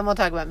 exactly. Then we'll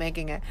talk about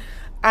making it.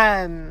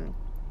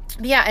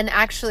 Yeah, and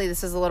actually,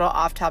 this is a little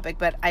off topic,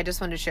 but I just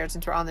wanted to share it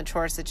since we're on the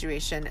chore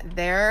situation.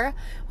 There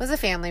was a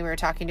family we were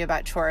talking to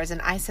about chores,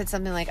 and I said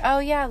something like, oh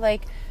yeah,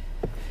 like,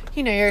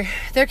 you know,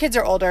 their kids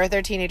are older,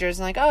 they're teenagers,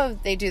 and like, oh,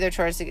 they do their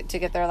chores to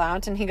get their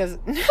allowance. And he goes,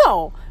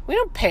 no, we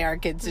don't pay our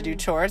kids to do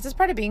chores. It's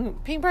part of being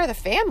part of the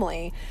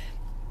family.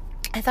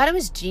 I thought it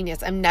was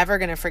genius. I'm never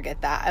going to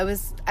forget that.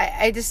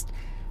 I just,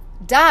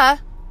 duh.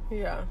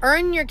 Yeah.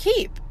 Earn your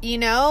keep, you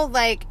know?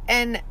 Like,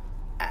 and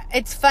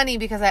it's funny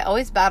because I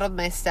always battled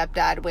my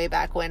stepdad way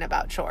back when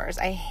about chores.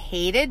 I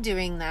hated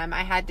doing them.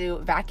 I had to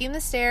vacuum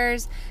the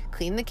stairs,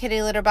 clean the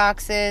kitty litter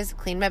boxes,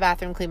 clean my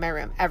bathroom, clean my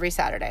room every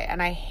Saturday.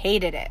 And I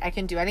hated it. I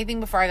couldn't do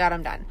anything before I got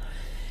them done.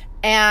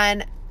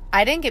 And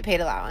I didn't get paid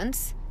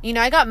allowance. You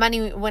know, I got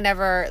money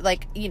whenever,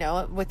 like, you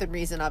know, within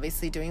reason,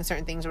 obviously, doing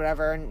certain things or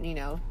whatever, and, you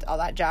know, all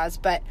that jazz.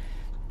 But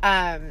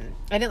I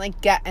didn't, like,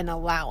 get an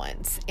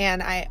allowance.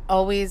 And I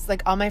always,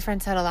 like, all my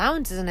friends had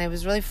allowances, and I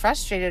was really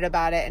frustrated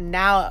about it. And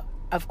now,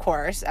 of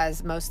course,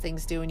 as most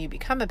things do when you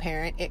become a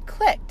parent, it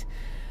clicked.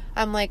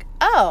 I'm like,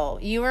 oh,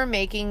 you are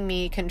making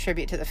me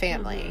contribute to the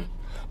family. Mm-hmm.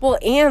 Well,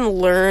 and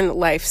learn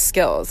life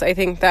skills. I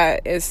think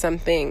that is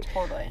something.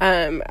 Totally.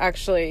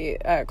 Actually,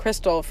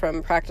 Crystal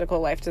from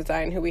Practical Life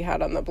Design, who we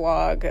had on the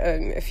blog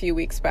a few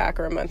weeks back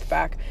or a month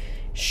back,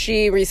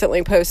 she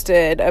recently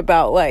posted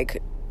about,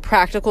 like,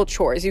 practical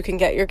chores you can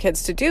get your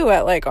kids to do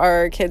at like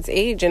our kids'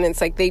 age, and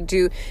it's like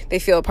they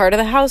feel a part of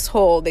the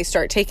household, they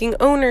start taking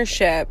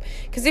ownership,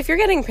 because if you're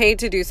getting paid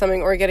to do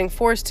something or getting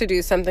forced to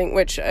do something,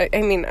 which I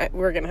mean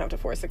we're gonna have to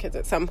force the kids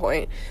at some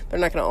point, they're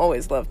not gonna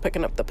always love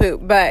picking up the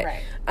poop, but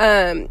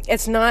right.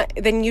 It's not,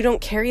 then you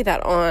don't carry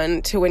that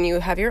on to when you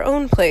have your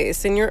own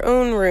place in your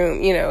own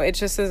room, you know. It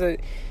just is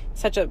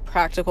such a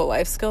practical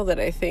life skill that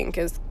I think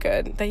is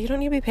good that you don't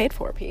need to be paid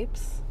for,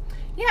 peeps.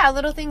 Yeah,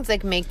 little things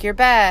like make your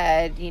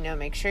bed, you know,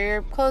 make sure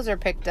your clothes are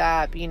picked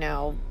up, you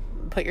know,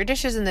 put your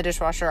dishes in the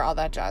dishwasher, all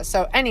that jazz.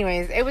 So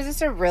anyways, it was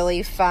just a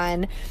really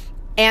fun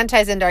and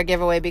ties into our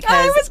giveaway because...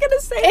 I was going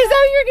to say Is that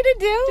what you were going to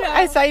do? Yeah.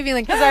 I saw you being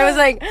like... Because I was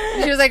like...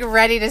 She was like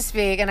ready to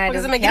speak and I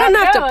just... You don't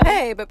have to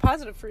pay, but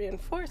positive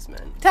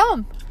reinforcement. Tell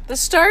them. The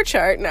star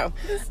chart, no.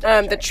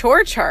 The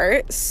chore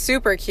chart,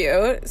 super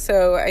cute.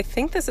 So I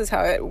think this is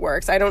how it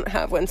works. I don't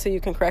have one, so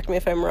you can correct me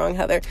if I'm wrong,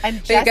 Heather. I'm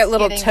just you get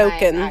little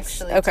tokens. Mine,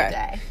 actually, okay.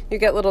 Today. You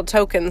get little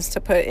tokens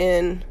to put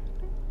in.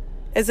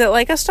 Is it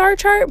like a star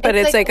chart? But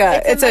it's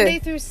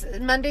a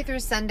Monday through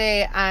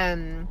Sunday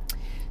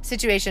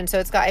situation. So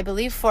it's got, I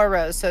believe, 4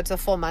 rows. So it's a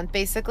full month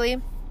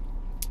basically.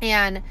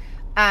 And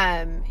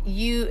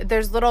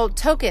there's little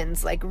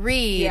tokens like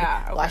read,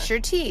 wash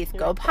your teeth,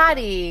 go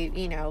potty,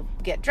 you know,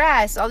 get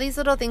dressed, all these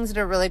little things that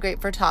are really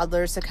great for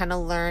toddlers to kind of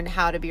learn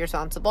how to be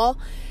responsible.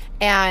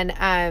 And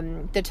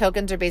the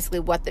tokens are basically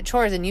what the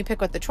chores, and you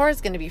pick what the chore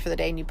is going to be for the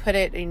day, and you put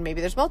it, and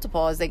maybe there's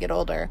multiple as they get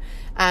older,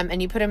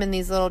 and you put them in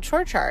these little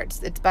chore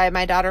charts. It's by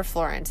my daughter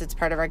Florence. It's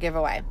part of our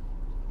giveaway.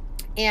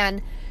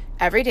 And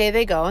every day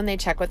they go and they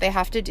check what they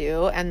have to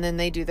do, and then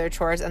they do their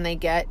chores, and they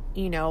get,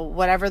 you know,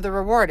 whatever the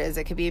reward is.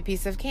 It could be a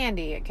piece of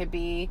candy. It could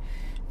be,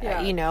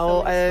 you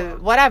know,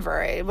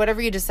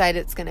 whatever you decide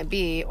it's going to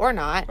be or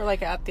not. Or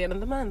like at the end of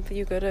the month,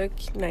 you go to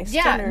a nice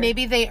dinner. dinner.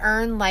 Maybe they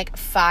earn like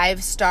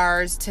 5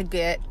 stars to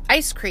get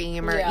ice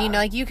cream, or, you know,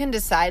 like you can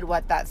decide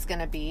what that's going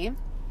to be,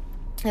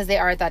 because they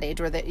are at that age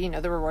where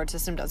the reward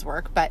system does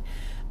work. But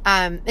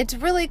it's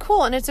really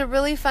cool, and it's a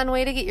really fun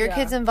way to get your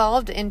kids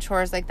involved in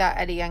chores like that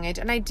at a young age.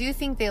 And I do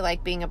think they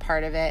like being a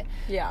part of it.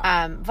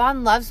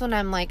 Vaughn loves when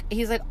I'm like,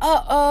 he's like,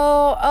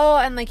 oh,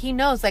 and like he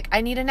knows, like,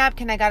 I need a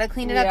napkin, I gotta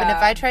clean it up. And if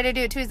I try to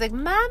do it too, he's like,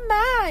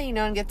 mama, you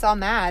know, and gets all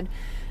mad.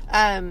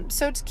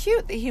 So it's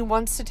cute that he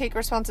wants to take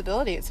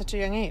responsibility at such a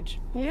young age.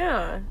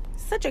 Yeah.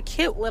 Such a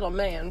cute little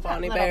man,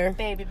 Bonnie Little Bear.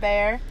 baby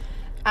bear.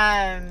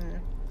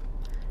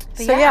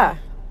 So, yeah.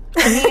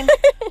 I mean,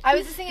 I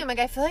was just thinking, like,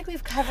 I feel like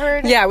we've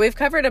covered... Yeah, we've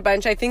covered a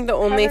bunch. I think the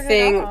only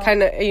thing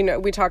all.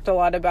 we talked a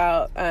lot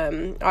about,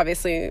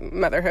 obviously,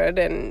 motherhood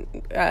and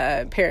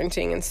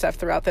parenting and stuff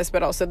throughout this,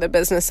 but also the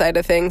business side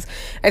of things.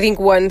 I think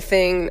one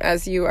thing,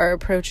 as you are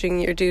approaching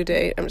your due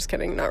date, I'm just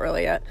kidding, not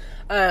really yet,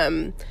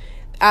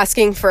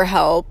 asking for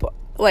help,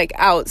 like,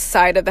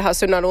 outside of the house.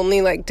 So not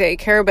only, like,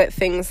 daycare, but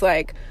things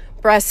like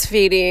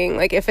breastfeeding.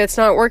 Like, if it's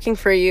not working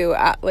for you,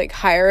 like,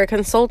 hire a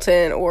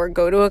consultant or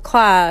go to a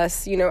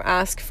class,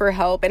 ask for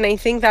help. And I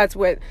think that's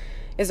what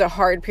is a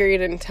hard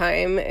period in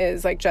time,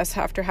 is like just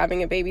after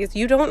having a baby, is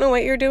you don't know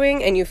what you're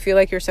doing and you feel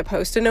like you're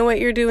supposed to know what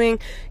you're doing.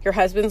 Your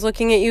husband's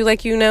looking at you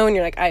like and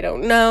you're like, I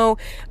don't know.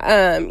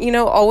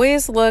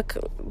 Always look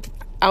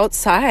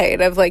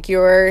outside of like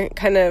your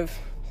kind of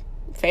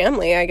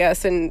family, I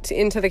guess, and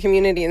into the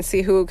community and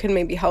see who can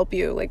maybe help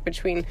you, like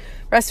between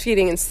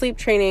breastfeeding and sleep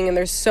training. And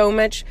there's so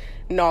much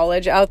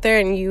knowledge out there,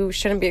 and you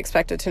shouldn't be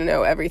expected to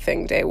know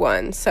everything day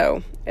one.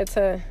 So it's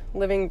a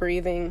living,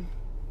 breathing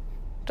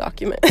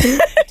document.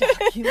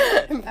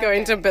 I'm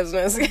going to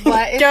business.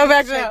 What is Go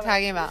back this to shit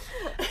talking about?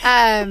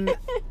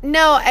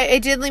 No,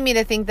 it did lead me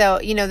to think, though,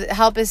 that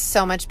help is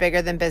so much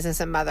bigger than business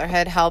and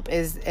motherhood. Help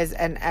is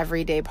an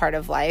everyday part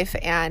of life.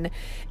 And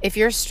if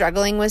you're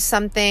struggling with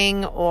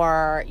something,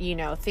 or,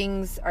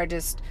 things are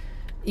just,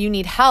 you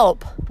need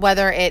help,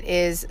 whether it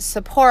is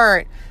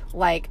support,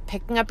 like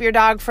picking up your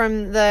dog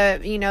from the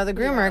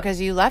groomer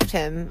because you left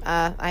him.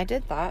 I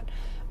did that.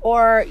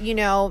 Or,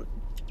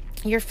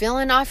 you're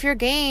feeling off your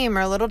game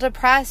or a little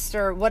depressed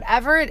or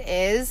whatever it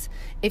is,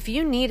 if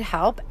you need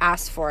help,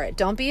 ask for it.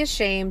 Don't be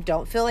ashamed.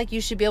 Don't feel like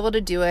you should be able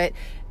to do it.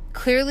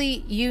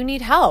 Clearly, you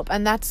need help,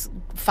 and that's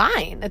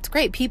fine. That's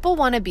great. People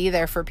want to be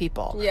there for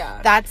people.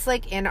 Yeah. That's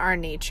like in our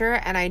nature,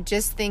 and I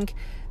just think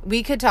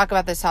we could talk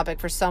about this topic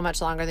for so much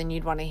longer than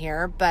you'd want to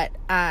hear, but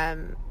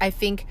I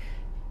think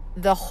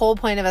the whole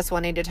point of us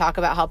wanting to talk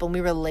about help, and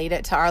we relate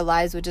it to our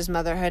lives, which is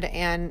motherhood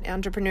and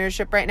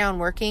entrepreneurship right now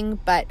and working,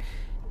 but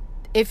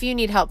if you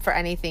need help for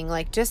anything,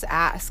 like, just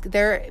ask.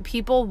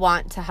 People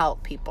want to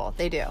help people.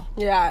 They do.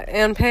 Yeah,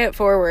 and pay it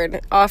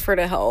forward. Offer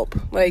to help.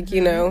 Like,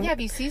 Yeah,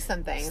 if you see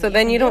something. So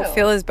then you don't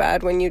feel as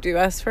bad when you do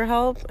ask for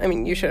help. I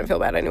mean, you shouldn't feel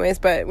bad anyways,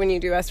 but when you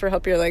do ask for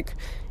help, you're like,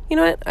 you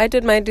know what? I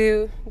did my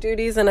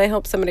duties and I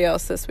helped somebody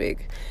else this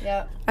week.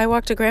 Yeah. I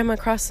walked a grandma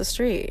across the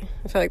street.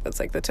 I feel like that's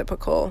like the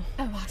typical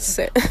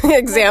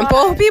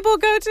example people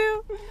go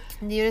to.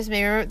 You just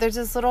may remember, there's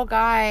this little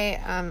guy,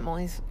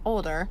 he's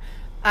older,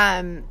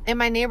 in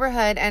my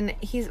neighborhood, and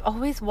he's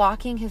always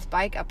walking his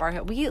bike up our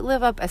hill. We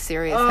live up a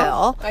serious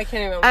hill. I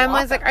can't even walk. I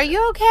was like, are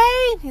you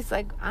okay? And he's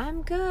like,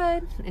 I'm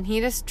good. And he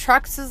just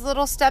trucks his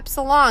little steps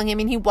along. I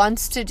mean, he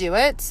wants to do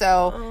it,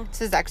 so it's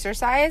his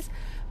exercise.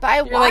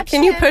 But You're like,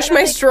 can you push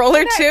my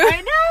stroller too?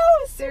 I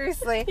know,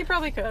 seriously. He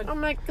probably could. I'm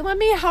like, let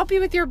me help you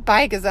with your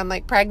bike, because I'm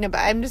like pregnant. But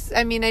I just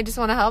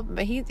want to help him.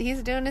 But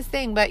he's doing his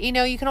thing. But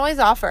you can always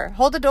offer.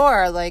 Hold the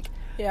door. Like,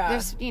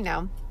 there's,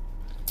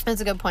 that's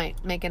a good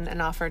point. Making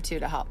an offer too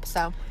to help.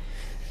 So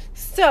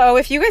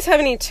if you guys have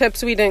any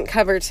tips we didn't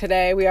cover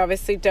today, we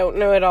obviously don't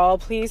know it all,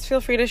 please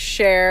feel free to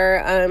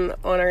share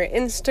on our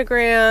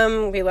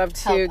Instagram. We love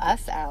to help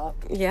us out.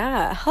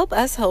 Yeah, help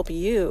us help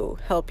you.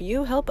 Help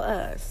you help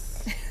us.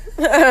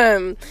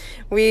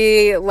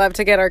 We love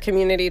to get our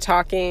community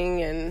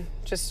talking and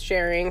just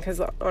sharing,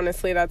 because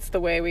honestly that's the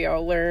way we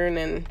all learn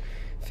and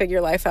figure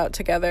life out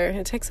together.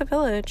 It takes a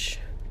village.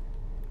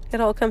 It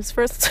all comes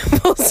first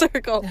full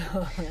circle.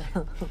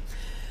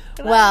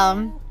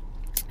 Well,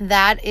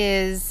 that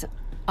is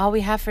all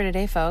we have for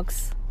today,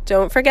 folks.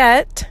 Don't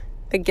forget,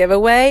 the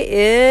giveaway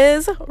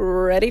is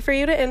ready for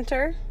you to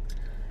enter.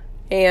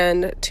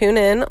 And tune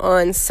in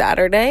on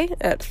Saturday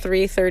at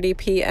 3:30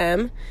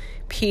 p.m.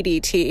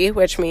 PDT,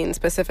 which means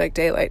Pacific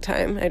Daylight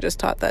Time. I just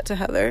taught that to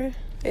Heather.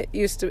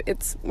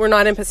 We're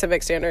not in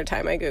Pacific Standard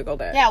Time. I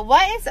Googled it. Yeah,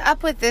 what is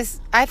up with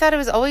this? I thought it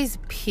was always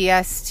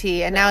PST,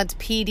 and now it's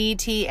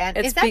PDT. And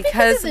it's is that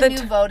because of the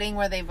new voting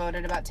where they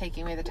voted about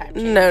taking away the time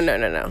change?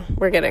 No.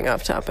 We're getting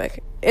off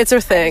topic. It's a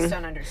thing. I just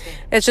don't understand.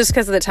 It's just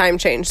because of the time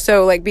change.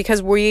 So, like,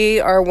 because we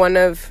are one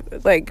of,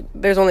 like,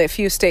 there's only a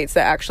few states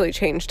that actually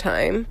change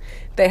time.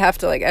 They have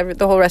to, like,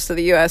 the whole rest of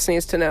the U.S.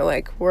 needs to know,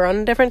 like, we're on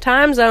a different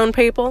time zone,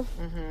 people.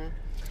 Mm-hmm.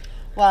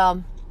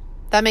 Well,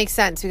 that makes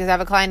sense, because I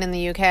have a client in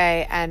the UK,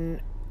 and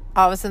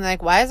all of a sudden,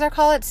 like, why is our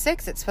call at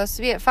 6? It's supposed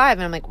to be at 5.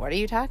 And I'm like, what are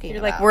you talking about?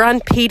 You're like, we're on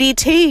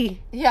PDT.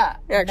 Yeah.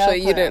 Actually,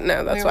 you didn't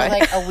know. That's why. We were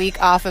like a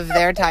week off of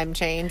their time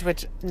change,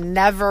 which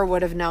never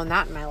would have known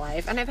that in my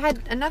life. And I've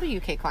had another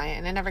UK client,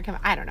 and it never came.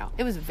 I don't know.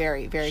 It was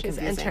very, very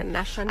confusing.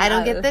 International. I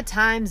don't get the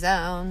time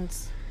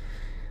zones.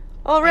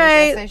 All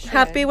right.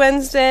 Happy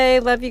Wednesday.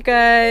 Love you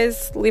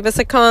guys. Leave us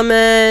a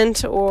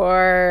comment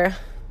or...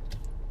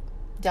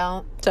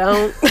 Don't.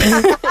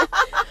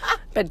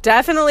 But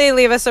definitely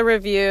leave us a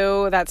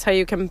review. That's how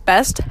you can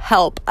best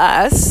help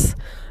us.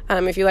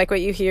 If you like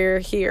what you hear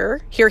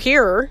here,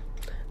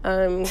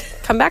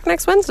 Come back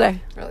next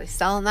Wednesday. Really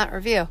selling that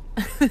review.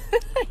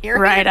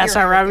 Right, that's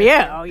our review.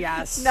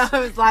 Yes. No, I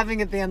was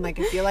laughing at the end. Like,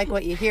 if you like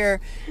what you hear.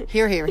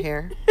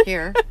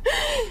 Here.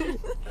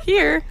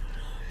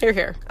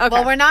 Okay.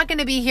 Well, we're not going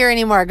to be here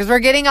anymore because we're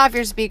getting off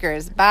your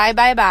speakers. Bye.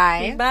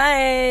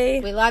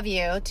 Bye. We love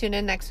you. Tune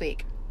in next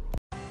week.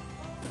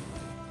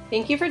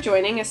 Thank you for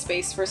joining A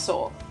Space for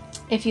Soul.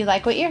 If you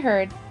like what you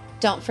heard,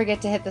 don't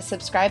forget to hit the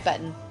subscribe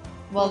button.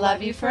 We'll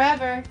love you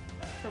forever.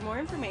 For more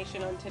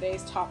information on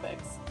today's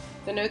topics,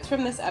 the notes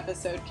from this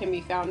episode can be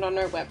found on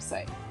our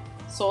website,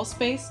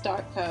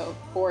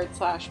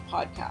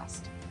 soulspace.co/podcast.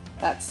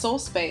 That's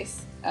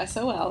soulspace,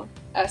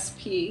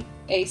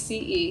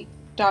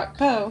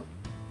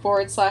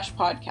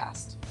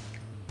 SOLSPACE.co/podcast.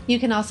 You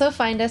can also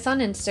find us on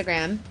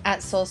Instagram at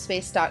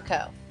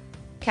soulspace.co.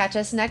 Catch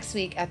us next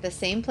week at the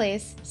same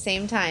place,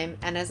 same time,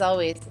 and as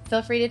always,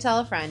 feel free to tell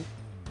a friend.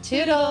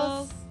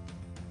 Toodles!